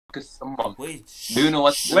someone. Wait. Do you know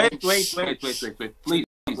what? Wait. Please.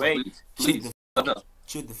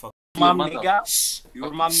 Shoot the fuck. Mom, nigga.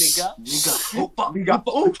 Your mom, nigga. Nigga.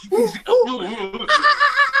 Oh.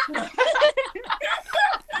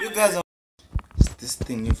 You guys are. Is this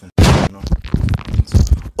thing even? No.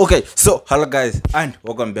 Okay, so hello guys, and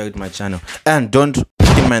welcome back to my channel. And don't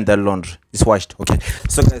mind that laundry, it's washed. Okay,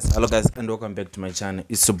 so guys, hello guys, and welcome back to my channel.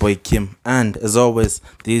 It's your boy Kim, and as always,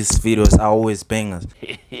 these videos are always bangers.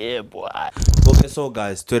 Yeah, boy. Okay, so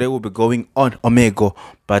guys, today we'll be going on Omegle,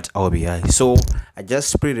 but I'll be high. So I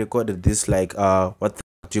just pre-recorded this, like what the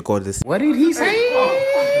do you call this? What did he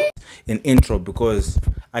say? An intro, because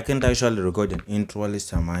I can't actually record an intro this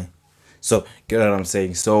time. So get what I'm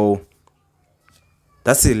saying. So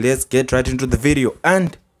that's it, let's get right into the video,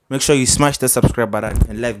 and make sure you smash the subscribe button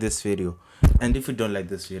and like this video. And if you don't like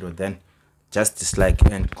this video, then just dislike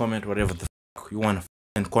and comment whatever the fuck you want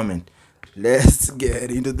to comment. Let's get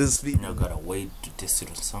into this video. I gotta wait to test it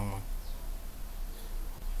on someone.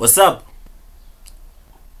 What's up?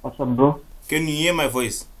 What's up, bro? Can you hear my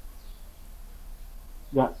voice?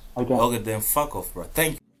 Yeah, I can. Okay, then fuck off, bro.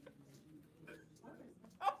 Thank you.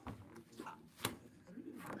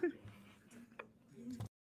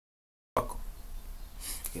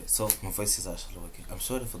 Okay, so my voice is actually working. I'm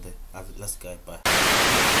sorry for the last guy, but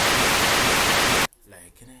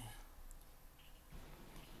like,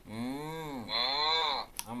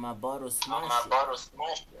 I'm about to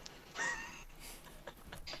smash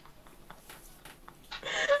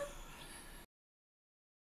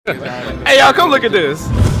it. Hey, y'all, come look at this.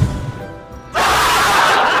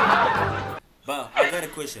 But I got a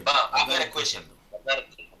question.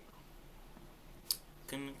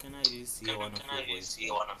 Can I really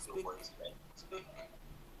see one of your voice?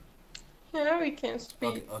 Yeah, we can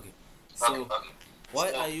speak. Okay. So,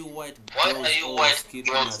 why are you white girls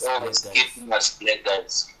keeping us black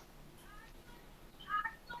guys?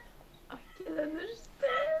 I can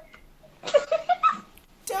understand.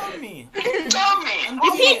 Tell me. Repeat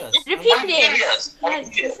this.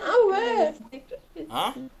 It's not worth.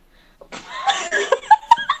 Huh?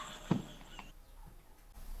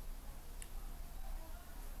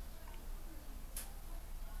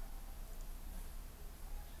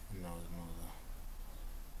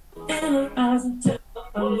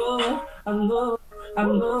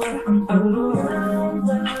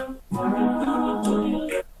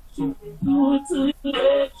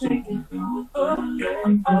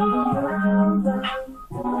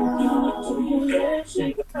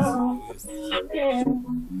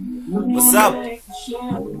 What's up?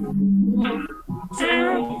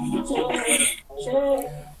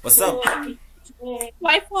 What's up?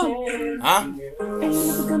 Why phone? Huh?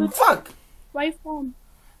 Fuck. Why phone?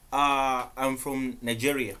 I'm from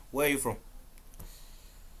Nigeria. Where are you from?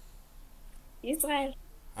 Israel.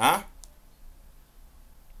 Huh?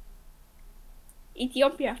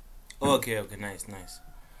 Ethiopia. Okay, nice. Do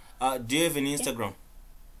you have an Instagram?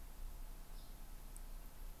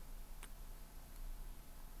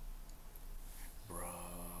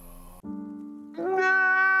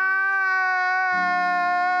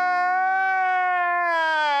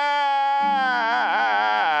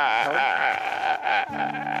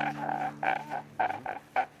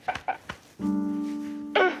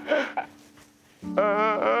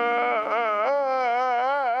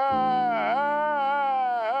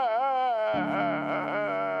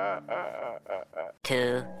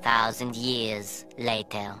 Thousand years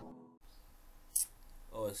later.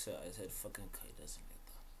 Oh, I said fucking Kai doesn't like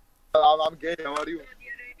that. I'm gay. How are you?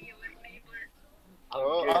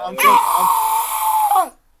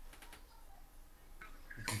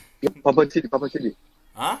 Papa Chili.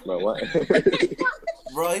 Huh? Bro, what?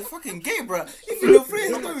 Bro, you fucking gay, bro. If your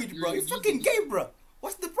friends know it, bro, you fucking gay, bro.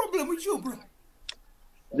 What's the problem with you, bro?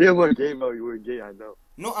 You were gay, bro. You were gay, I know.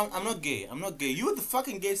 No, I'm not gay. You the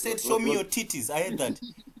fucking gay said, show me your titties. I heard that.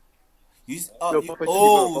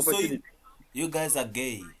 You guys are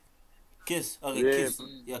gay. Kiss. Okay, yeah. Kiss.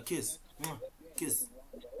 Yeah, kiss. Kiss.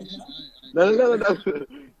 No.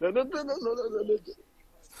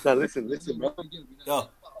 Now listen, bro. Yo.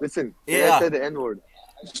 Listen. Yeah. I said the N-word.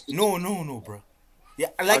 No, bro. Yeah,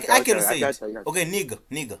 like okay, I can say it. Okay, nigga.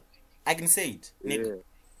 I can say it. Nigga.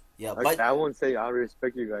 Yeah, okay, but I won't say. I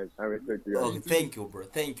respect you guys. Okay, thank you, bro.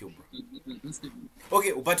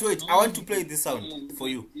 Okay, but wait, I want to play this sound for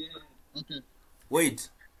you. Okay. Wait.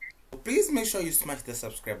 Please make sure you smash the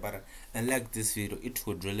subscribe button and like this video. It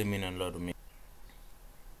would really mean a lot to me.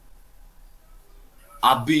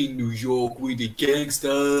 I be in New York with the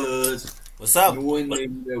gangsters. What's up? No way,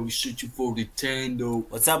 nigga, we shoot you for the 10 though.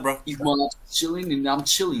 What's up, bro? You want chilling and I'm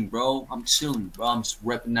chilling, bro. I'm chilling, bro. I'm just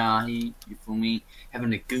repping out here. You feel me?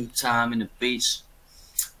 Having a good time in the beach.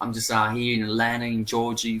 I'm just out here in Atlanta, in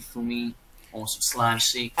Georgia. You feel me? On some slime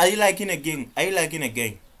shit. Are you like in a gang? Are you like in a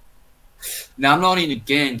gang? Now I'm not in a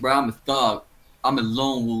gang, bro. I'm a thug. I'm a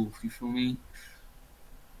lone wolf. You feel me?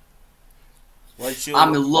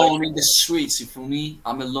 I'm alone in the streets. You feel me?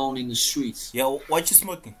 I'm alone in the streets. Yeah. What you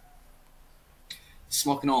smoking?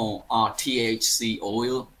 Smoking on THC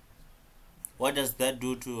oil. What does that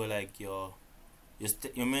do to like your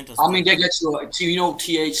mental? I mean, that gets you know,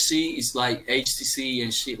 THC is like HTC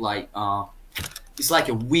and shit. Like it's like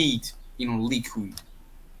a weed, you know, liquid.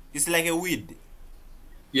 It's like a weed.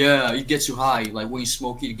 Yeah, it gets you high. Like when you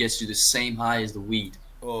smoke it, it gets you the same high as the weed.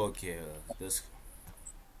 Okay, that's.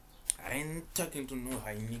 I ain't talking to no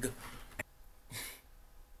high nigga.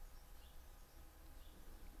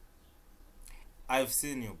 I've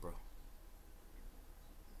seen you, bro.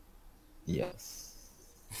 Yes.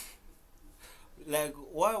 Like,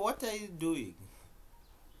 what are you doing?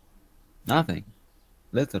 Nothing.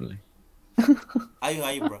 Literally. Are you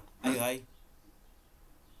high, bro? Are you high?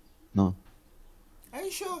 No. Are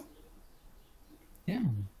you sure? Yeah.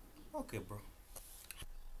 Okay, bro.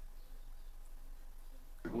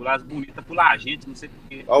 Pular bonita, pular a gente, não sei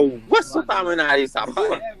porquê. Oh, what's up, my nariz,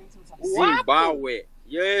 rapaz? Zimbabwe.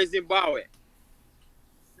 Yeah, Zimbabwe.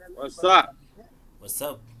 What's up? What's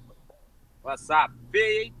up? What's up?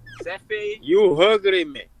 Feio, hein? Você é feio, hein? You ugly,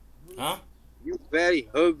 man. Huh? You very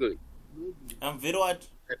ugly. I'm very what?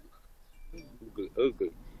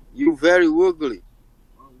 Ugly. You very ugly.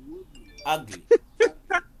 Ugly.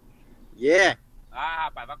 Yeah. Ah,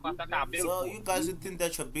 rapaz, vai cortar cabelo. So you guys think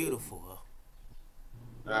that you're beautiful,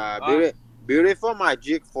 huh? Beautiful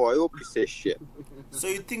magic for you piece of shit. So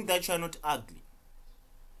you think that you're not ugly?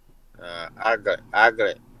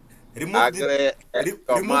 Ugly. Remove the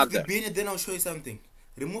beanie, then I'll show you something.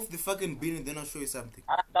 Remove the fucking beanie, then I'll show you something.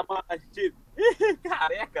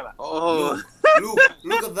 Careca lá. Oh.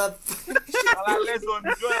 Look at that.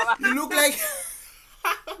 You look like.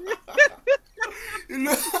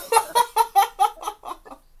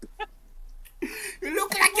 You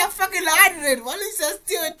look like you're fucking 100. Why is you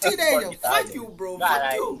still a teenager? Fuck you, bro.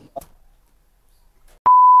 Fuck you.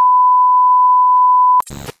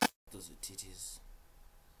 Those are titties.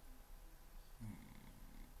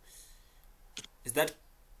 Is that?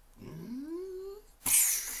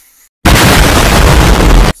 I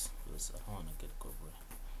wanna get cobra.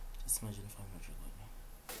 Just imagine if I'm not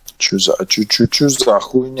Чё за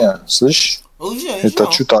хуйня, слышь? Это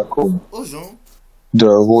чё такое? Ожо.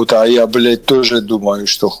 Да вот, а я, блядь, тоже думаю,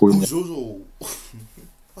 что хуйня.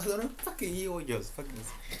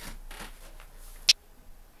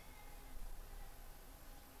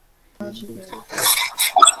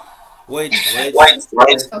 Wait.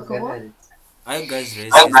 I guys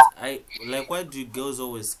racist. Like, why do girls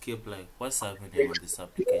always skip? Like, what's happening on this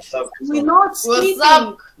application? We're not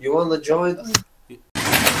skipping. You wanna join?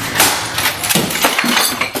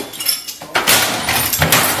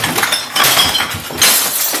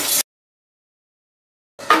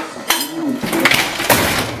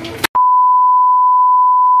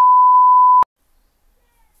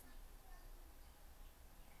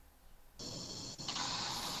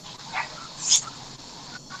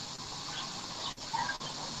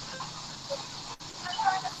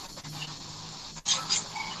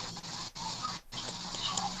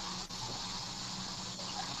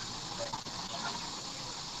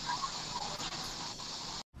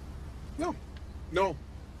 No. No.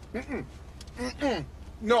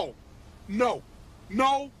 No.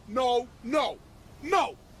 No. No. No.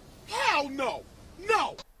 No. Hell no.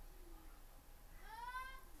 No.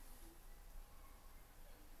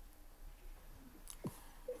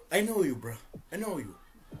 I know you, bro. I know you,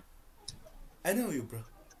 bro.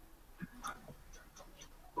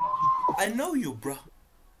 I know you, bro.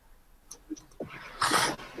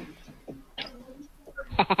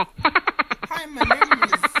 Hi, my name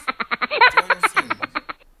is Jonathan.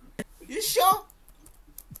 You sure?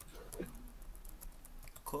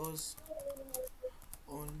 Cause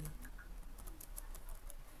only.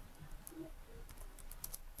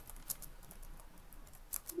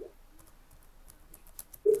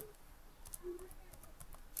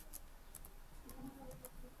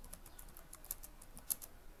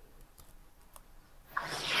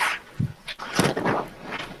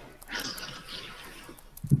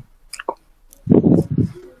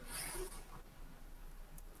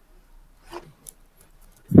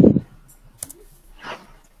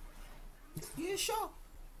 You sure?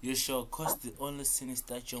 You shall cause the only sin is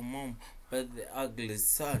that your mom, but the ugly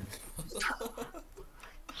son.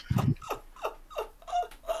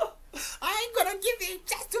 I ain't gonna give you a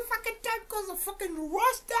chance to fucking talk cause a fucking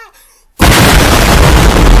roster.